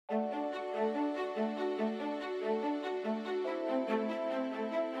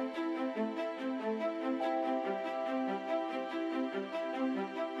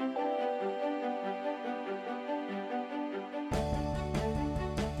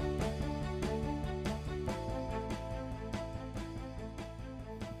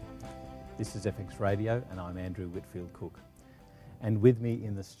This is FX Radio and I'm Andrew Whitfield Cook. And with me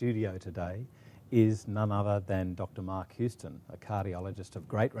in the studio today is none other than Dr. Mark Houston, a cardiologist of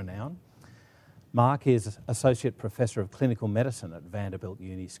great renown. Mark is Associate Professor of Clinical Medicine at Vanderbilt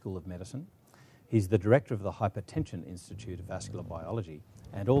Uni School of Medicine. He's the Director of the Hypertension Institute of Vascular Biology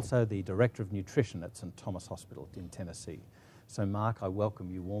and also the Director of Nutrition at St. Thomas Hospital in Tennessee. So Mark, I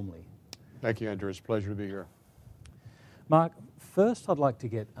welcome you warmly. Thank you, Andrew. It's a pleasure to be here. Mark, first I'd like to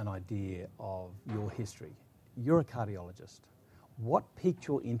get an idea of your history. You're a cardiologist. What piqued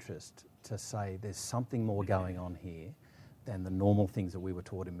your interest to say there's something more going on here than the normal things that we were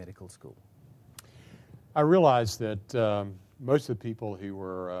taught in medical school? I realized that most of the people who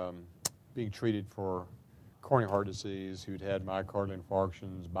were being treated for coronary heart disease, who'd had myocardial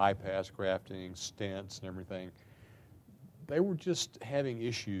infarctions, bypass grafting, stents and everything, they were just having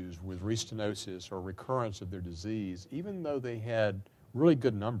issues with restenosis or recurrence of their disease, even though they had really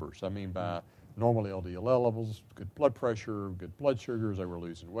good numbers. I mean, by normal LDL levels, good blood pressure, good blood sugars, they were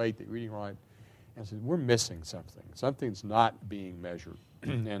losing weight, they were eating right. And I said, we're missing something. Something's not being measured.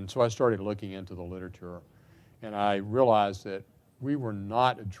 And so I started looking into the literature, and I realized that we were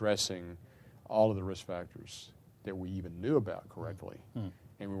not addressing all of the risk factors that we even knew about correctly.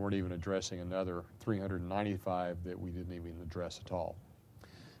 And we weren't even addressing another 395 that we didn't even address at all.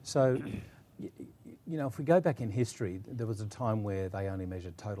 So, you know, if we go back in history, there was a time where they only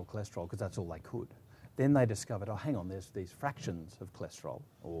measured total cholesterol because that's all they could. Then they discovered, oh, hang on, there's these fractions of cholesterol,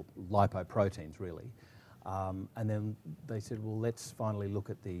 or lipoproteins really. And then they said, well, let's finally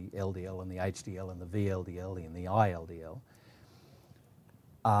look at the LDL and the HDL and the VLDL and the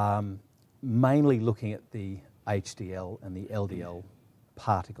ILDL. Mainly looking at the HDL and the LDL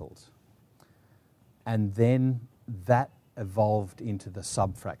particles. And then that evolved into the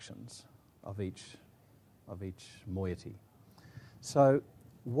subfractions of each moiety. So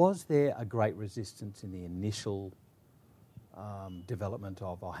was there a great resistance in the initial development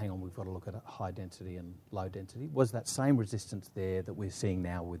of, oh, hang on, we've got to look at high density and low density? Was that same resistance there that we're seeing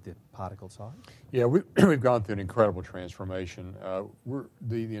now with the particle size? Yeah, we've gone through an incredible transformation.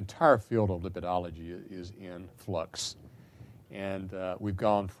 The entire field of lipidology is in flux. And we've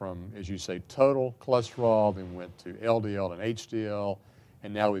gone from, as you say, total cholesterol, then went to LDL and HDL,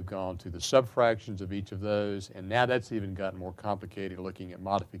 and now we've gone to the subfractions of each of those, and now that's even gotten more complicated, looking at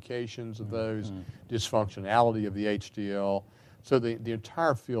modifications of those, dysfunctionality of the HDL. So the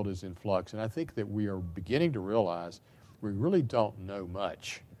entire field is in flux, and I think that we are beginning to realize we really don't know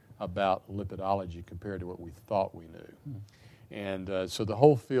much about lipidology compared to what we thought we knew. And so the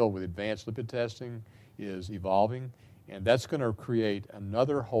whole field with advanced lipid testing is evolving, and that's going to create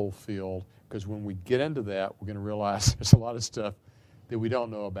another whole field, because when we get into that, we're going to realize there's a lot of stuff that we don't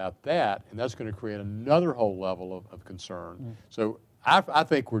know about that, and that's going to create another whole level of concern. So I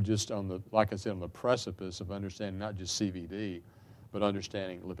think we're just on the, like I said, on the precipice of understanding not just CVD, but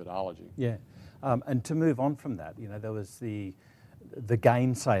understanding lipidology. Yeah, and to move on from that, you know, there was the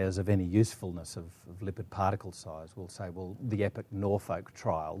gainsayers of any usefulness of lipid particle size will say, well, the EPIC Norfolk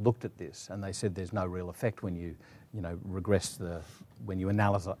trial looked at this, and they said there's no real effect when you regress when you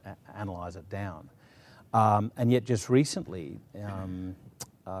analyze it down. And yet just recently,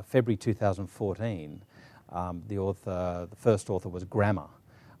 February 2014, the first author was Grammer,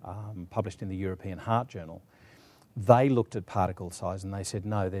 published in the European Heart Journal. They looked at particle size and they said,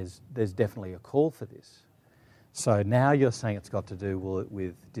 no, there's definitely a call for this. So now you're saying it's got to do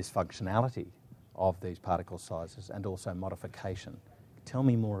with dysfunctionality of these particle sizes and also modification. Tell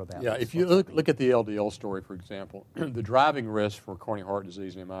me more about Yeah, this. if you look at the LDL story, for example, the driving risk for coronary heart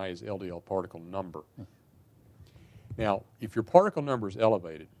disease and MI is LDL particle number. Now, if your particle number is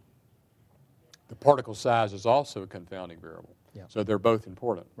elevated, the particle size is also a confounding variable. Yeah. So they're both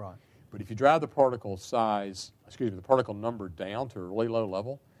important. Right. But if you drive the particle number down to a really low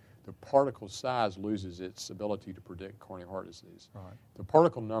level, the particle size loses its ability to predict coronary heart disease. Right. The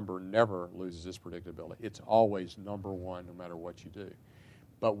particle number never loses its predictability. It's always number one no matter what you do.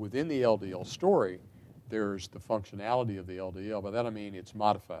 But within the LDL story, there's the functionality of the LDL. By that I mean it's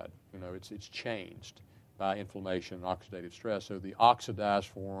modified. It's changed by inflammation and oxidative stress. So the oxidized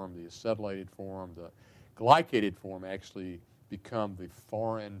form, the acetylated form, the glycated form actually become the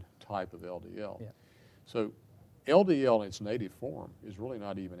foreign type of LDL. Yeah. So LDL in its native form is really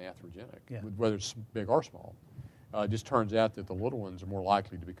not even atherogenic, whether it's big or small. It just turns out that the little ones are more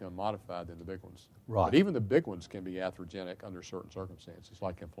likely to become modified than the big ones. Right. But even the big ones can be atherogenic under certain circumstances,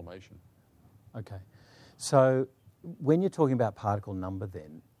 like inflammation. Okay. So when you're talking about particle number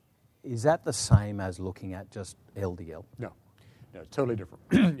then, is that the same as looking at just LDL? No, totally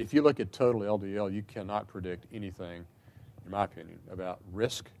different. If you look at total LDL, you cannot predict anything, in my opinion, about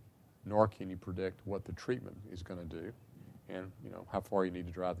risk nor can you predict what the treatment is going to do, and how far you need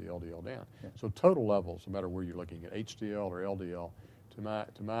to drive the LDL down. Yeah. So total levels, no matter where you're looking at, HDL or LDL,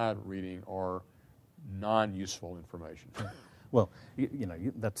 to my reading, are non-useful information. Well,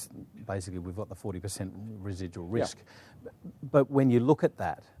 that's basically, we've got the 40% residual risk. Yeah. But when you look at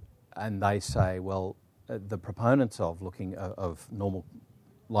that and they say, well, the proponents of looking of normal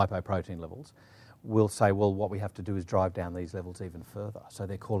lipoprotein levels will say, well, what we have to do is drive down these levels even further. So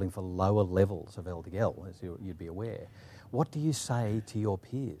they're calling for lower levels of LDL, as you'd be aware. What do you say to your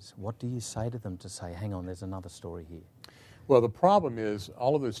peers? What do you say to them to say, hang on, there's another story here? Well, the problem is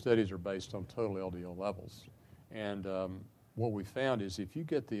all of those studies are based on total LDL levels. And what we found is if you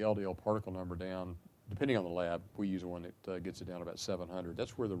get the LDL particle number down, depending on the lab, we use one that gets it down about 700.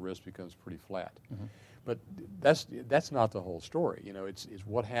 That's where the risk becomes pretty flat. Mm-hmm. But that's not the whole story. It's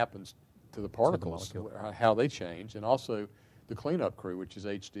what happens to the particles, how they change, and also the cleanup crew, which is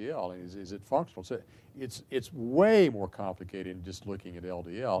HDL, and is it functional? So it's way more complicated than just looking at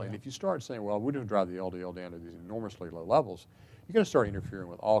LDL. Yeah. And if you start saying, well, we're going to drive the LDL down to these enormously low levels, you're going to start interfering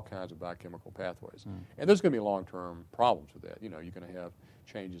with all kinds of biochemical pathways. Mm. And there's going to be long-term problems with that. You're going to have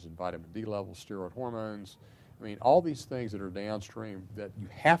changes in vitamin D levels, steroid hormones. I mean, all these things that are downstream that you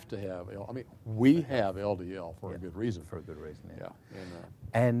have to have. We have LDL for a good reason. For a good reason, yeah.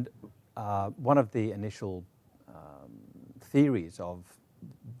 And one of the initial theories of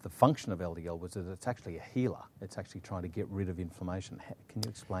the function of LDL was that it's actually a healer. It's actually trying to get rid of inflammation. Can you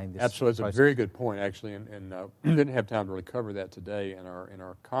explain this? Absolutely. It's a very good point, actually, and didn't have time to really cover that today in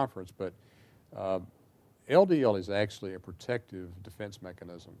our conference, but LDL is actually a protective defense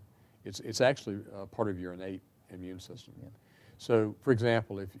mechanism. It's actually part of your innate immune system. Yeah. So, for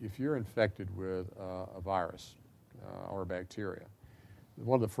example, if you're infected with a virus or a bacteria,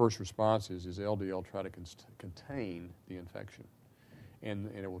 one of the first responses is LDL try to contain the infection.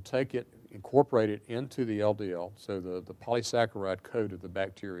 And it will take it, incorporate it into the LDL, so the polysaccharide coat of the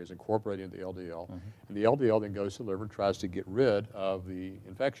bacteria is incorporated into the LDL, mm-hmm. and the LDL then goes to the liver and tries to get rid of the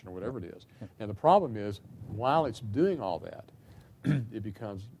infection or whatever it is. Yeah. And the problem is, while it's doing all that, it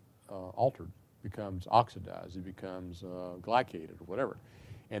becomes altered, becomes oxidized, it becomes glycated or whatever.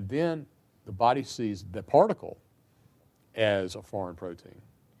 And then the body sees the particle as a foreign protein.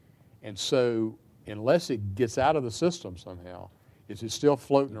 And so unless it gets out of the system somehow, if it's still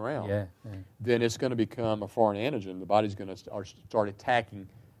floating around, then it's going to become a foreign antigen. The body's going to start attacking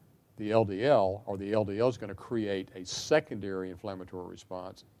the LDL, or the LDL is going to create a secondary inflammatory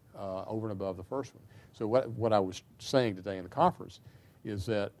response over and above the first one. So what I was saying today in the conference is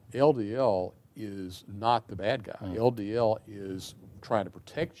that LDL is not the bad guy. LDL is trying to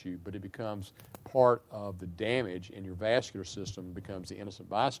protect you, but it becomes part of the damage, and your vascular system becomes the innocent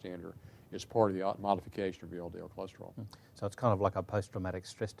bystander as part of the modification of your LDL cholesterol. So it's kind of like a post-traumatic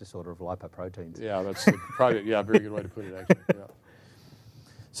stress disorder of lipoproteins. Yeah, that's probably a very good way to put it, actually. Yeah.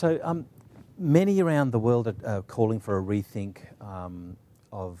 So many around the world are calling for a rethink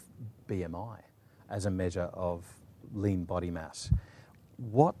of BMI as a measure of lean body mass.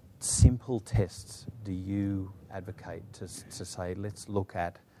 What simple tests do you advocate to say, let's look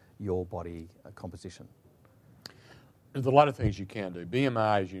at your body composition? There's a lot of things you can do.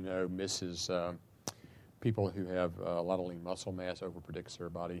 BMI, as you know, misses people who have a lot of lean muscle mass, overpredicts their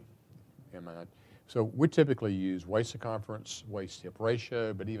body BMI. So we typically use waist circumference, waist-hip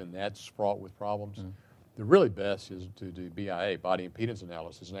ratio, but even that's fraught with problems. Mm. The really best is to do BIA, body impedance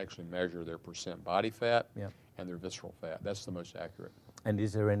analysis, and actually measure their percent body fat and their visceral fat. That's the most accurate. And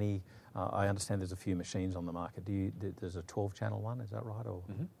is there any, I understand there's a few machines on the market. There's a 12-channel one, is that right? Or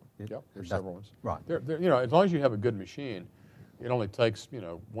mm-hmm. Yeah, there's several ones. Right. As long as you have a good machine, it only takes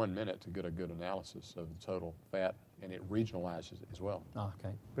 1 minute to get a good analysis of the total fat, and it regionalizes it as well. Oh,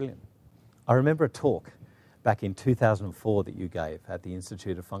 okay, brilliant. I remember a talk back in 2004 that you gave at the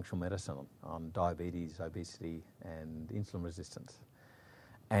Institute of Functional Medicine on diabetes, obesity, and insulin resistance,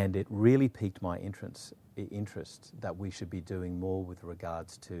 and it really piqued my interest that we should be doing more with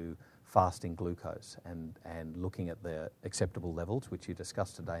regards to fasting glucose and looking at the acceptable levels, which you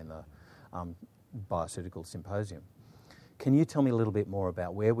discussed today in the Bioceutical Symposium. Can you tell me a little bit more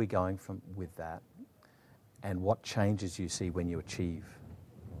about where we're going with that and what changes you see when you achieve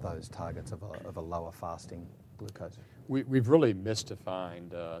those targets of a lower fasting glucose? We've really misdefined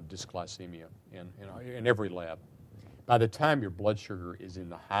dysglycemia in every lab. By the time your blood sugar is in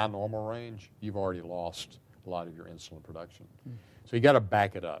the high normal range, you've already lost a lot of your insulin production. Mm. So you got to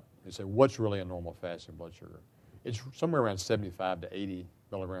back it up and say, what's really a normal fasting blood sugar? It's somewhere around 75 to 80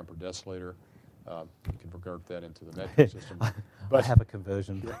 milligram per deciliter. You can convert that into the metric system. But I have a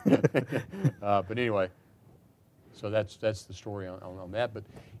conversion. But anyway, So that's the story on that. But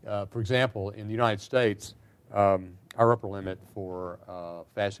for example, in the United States, our upper limit for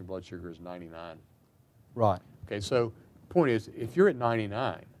fasting blood sugar is 99. Right. Okay, so the point is, if you're at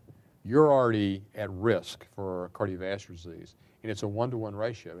 99, you're already at risk for cardiovascular disease. And it's a 1-to-1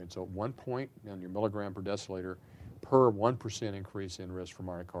 ratio. It's a 1 point on your milligram per deciliter per 1% increase in risk for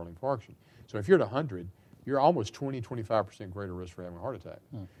myocardial infarction. So if you're at 100, you're almost 25% greater risk for having a heart attack.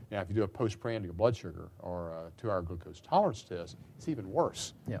 Now, if you do a postprandial blood sugar or a 2-hour glucose tolerance test, it's even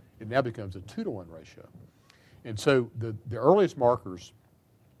worse. Yep. It now becomes a 2-to-1 ratio. And so the earliest markers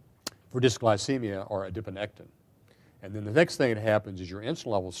for dysglycemia are adiponectin. And then the next thing that happens is your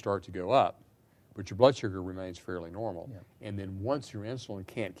insulin levels start to go up, but your blood sugar remains fairly normal. Yep. And then once your insulin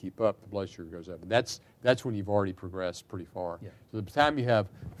can't keep up, the blood sugar goes up. And that's when you've already progressed pretty far. Yep. So the time you have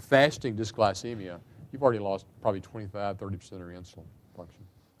fasting dysglycemia, you've already lost probably 25-30% of your insulin function.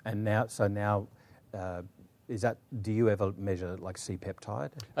 And now, is that? Do you ever measure like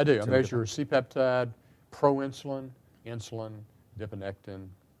C-peptide? I do. I measure C-peptide, proinsulin, insulin, adiponectin,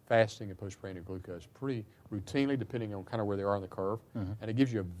 fasting, and postprandial glucose pretty routinely, depending on kind of where they are on the curve. And it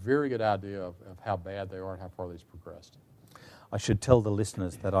gives you a very good idea of how bad they are and how far they've progressed. I should tell the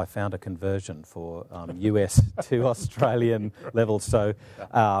listeners that I found a conversion for US to Australian levels. So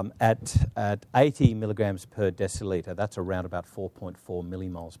at 80 milligrams per decilitre, that's around about 4.4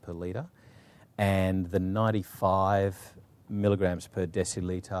 millimoles per litre. And the 95 milligrams per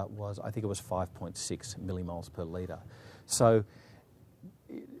decilitre was, I think it was 5.6 millimoles per litre. So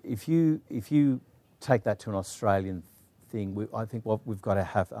if you take that to an Australian thing, I think what we've got to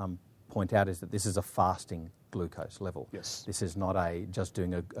have point out is that this is a fasting glucose level. Yes. This is not just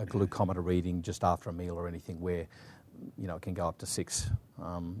doing a glucometer reading just after a meal or anything where, it can go up to 6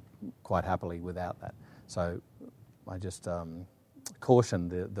 quite happily without that. So I just caution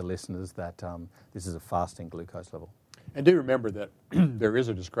the listeners that this is a fasting glucose level. And do remember that there is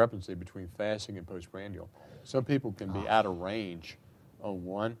a discrepancy between fasting and postprandial. Some people can be out of range on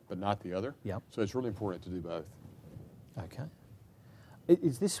one, but not the other. Yep. So it's really important to do both. Okay.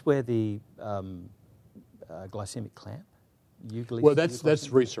 Is this where the glycemic clamp? Well, that's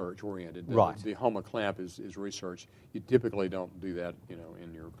research oriented. Right. The HOMA clamp is research. You typically don't do that,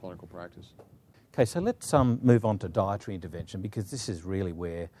 in your clinical practice. Okay, so let's move on to dietary intervention, because this is really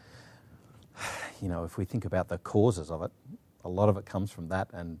where, if we think about the causes of it, a lot of it comes from that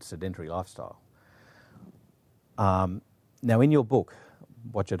and sedentary lifestyle. Now, in your book,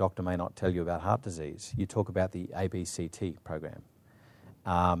 What Your Doctor May Not Tell You About Heart Disease, you talk about the ABCT program.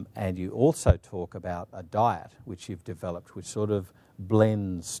 And you also talk about a diet which you've developed, which sort of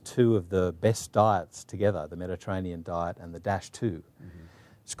blends two of the best diets together, the Mediterranean diet and the DASH2.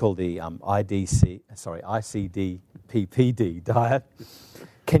 It's called the ICD-PPD diet.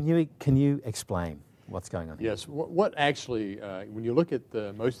 Can you explain what's going on here? Yes. What actually, when you look at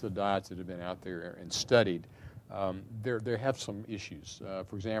most of the diets that have been out there and studied, they have some issues.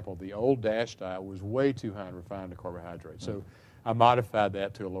 For example, the old DASH diet was way too high in refined carbohydrates. So I modified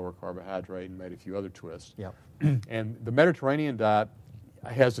that to a lower carbohydrate and made a few other twists. Yep. And the Mediterranean diet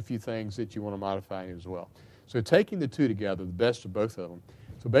has a few things that you want to modify as well. So taking the two together, the best of both of them.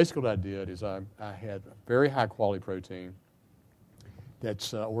 So basically what I did is I had very high quality protein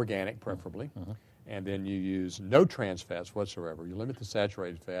that's organic preferably. And then you use no trans fats whatsoever. You limit the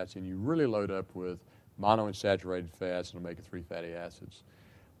saturated fats, and you really load up with monounsaturated fats and omega-3 fatty acids.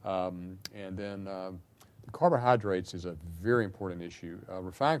 And then the carbohydrates is a very important issue.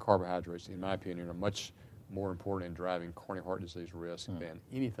 Refined carbohydrates, in my opinion, are much more important in driving coronary heart disease risk than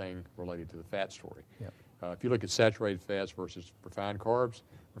anything related to the fat story. Yep. If you look at saturated fats versus refined carbs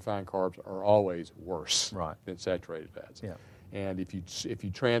are always worse than saturated fats. Yep. And if you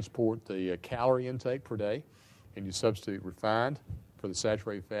transport the calorie intake per day and you substitute refined for the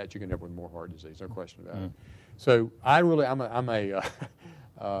saturated fats, you can end up with more heart disease, no question about it. So I'm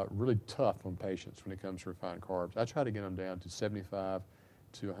really tough on patients when it comes to refined carbs. I try to get them down to 75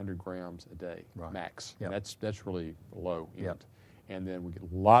 to 100 grams a day max. Yep. And that's really low end. Yep. And then we get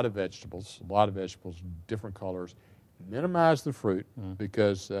a lot of vegetables, different colors. Minimize the fruit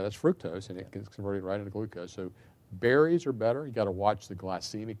because that's fructose and it gets converted right into glucose. So berries are better. You got to watch the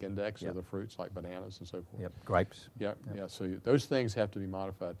glycemic index of the fruits like bananas and so forth. Yep, grapes. Yeah. So those things have to be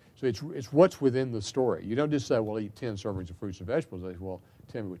modified. So it's what's within the story. You don't just say, well, eat 10 servings of fruits and vegetables. They say, well,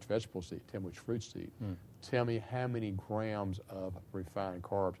 tell me which vegetables to eat, tell me which fruits to eat. Tell me how many grams of refined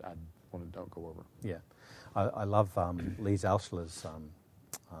carbs I don't go over. Yeah. I love Lise Alschler's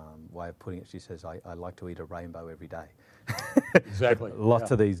way of putting it. She says, I like to eat a rainbow every day. Exactly.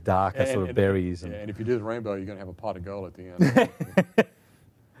 Lots of these darker sort of berries. And if you do the rainbow, you're going to have a pot of gold at the end.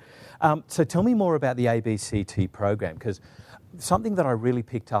 So tell me more about the ABCT program, because something that I really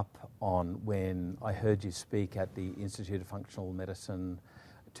picked up on when I heard you speak at the Institute of Functional Medicine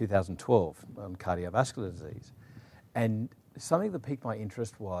 2012 on cardiovascular disease, and something that piqued my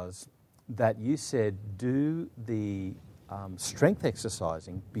interest was that you said do the strength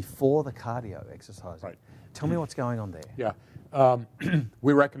exercising before the cardio exercising. Right. Tell me what's going on there. Yeah.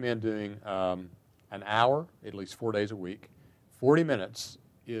 We recommend doing an hour, at least 4 days a week. 40 minutes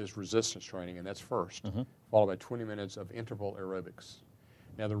is resistance training, and that's first, followed by 20 minutes of interval aerobics.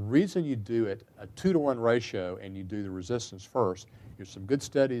 Now, the reason you do it a 2-to-1 ratio and you do the resistance first, there's some good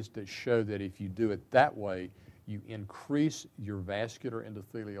studies that show that if you do it that way, you increase your vascular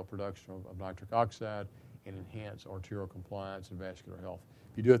endothelial production of nitric oxide and enhance arterial compliance and vascular health.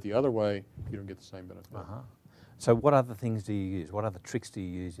 If you do it the other way, you don't get the same benefit. So what other things do you use? What other tricks do you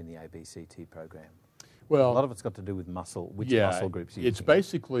use in the ABCT program? Well, a lot of it's got to do with muscle. Which yeah, muscle groups are you it's using?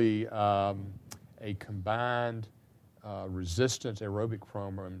 basically a combined resistance aerobic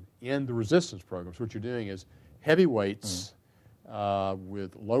program in the resistance program. So what you're doing is heavy weights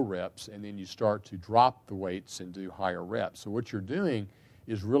with low reps, and then you start to drop the weights and do higher reps. So what you're doing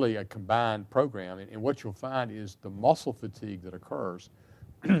is really a combined program, and what you'll find is the muscle fatigue that occurs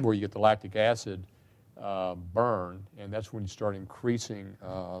where you get the lactic acid burn, and that's when you start increasing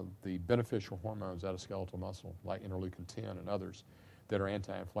the beneficial hormones out of skeletal muscle, like interleukin-10 and others that are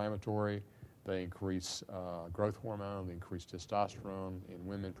anti-inflammatory. They increase growth hormone, they increase testosterone in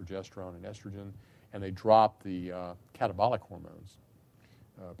women, progesterone and estrogen, and they drop the catabolic hormones,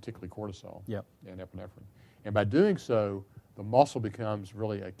 particularly cortisol and epinephrine. And by doing so, the muscle becomes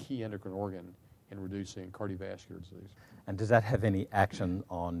really a key endocrine organ in reducing cardiovascular disease. And does that have any action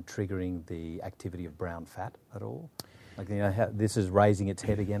on triggering the activity of brown fat at all? Like, you know, how this is raising its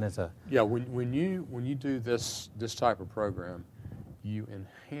head again as a... Yeah, when you do this type of program, you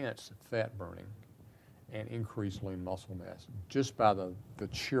enhance fat burning and increase lean muscle mass just by the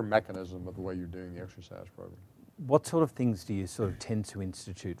sheer mechanism of the way you're doing the exercise program. What sort of things do you sort of tend to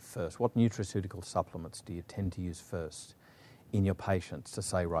institute first? What nutraceutical supplements do you tend to use first in your patients to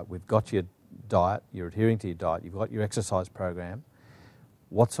say, right, we've got your diet, you're adhering to your diet, you've got your exercise program.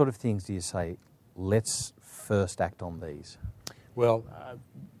 What sort of things do you say, let's first act on these? Well,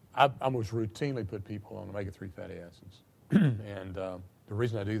 I almost routinely put people on omega-3 fatty acids. And the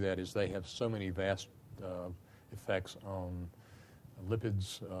reason I do that is they have so many vast effects on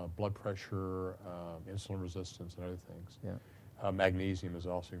lipids, blood pressure, insulin resistance, and other things. Yeah. Magnesium is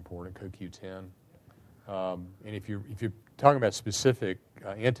also important, CoQ10. And if you're talking about specific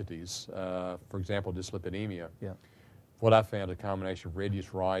entities, for example, dyslipidemia, what I found a combination of red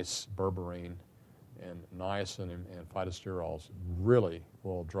yeast rice, berberine, and niacin and phytosterols really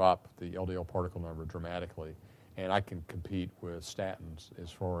will drop the LDL particle number dramatically. And I can compete with statins as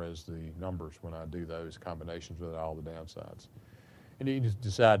far as the numbers when I do those combinations without all the downsides. And you just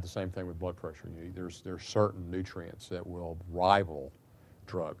decide the same thing with blood pressure. There's certain nutrients that will rival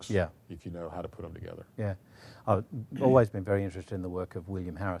drugs if you know how to put them together. Yeah. I've always been very interested in the work of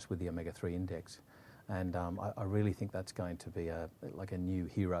William Harris with the omega-3 index. And I really think that's going to be like a new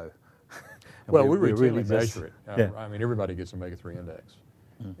hero. Well, we routinely measure it. I mean, everybody gets omega-3 index.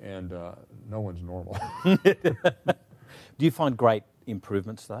 And no one's normal. Do you find great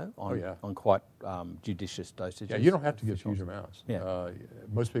improvements, though, on quite judicious dosages? Yeah, you don't have to get huge amounts.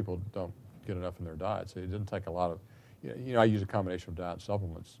 Most people don't get enough in their diet, so it doesn't take a lot of... You know, I use a combination of diet and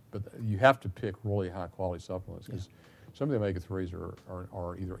supplements, but you have to pick really high-quality supplements because some of the omega-3s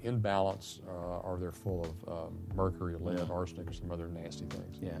are either in balance or they're full of mercury, lead, arsenic, or some other nasty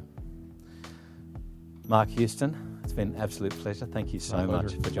things. Yeah. Mark Houston, it's been an absolute pleasure. Thank you so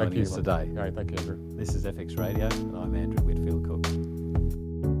much for joining us today. All right, thank you, Andrew. This is FX Radio, and I'm Andrew Whitfield Cook.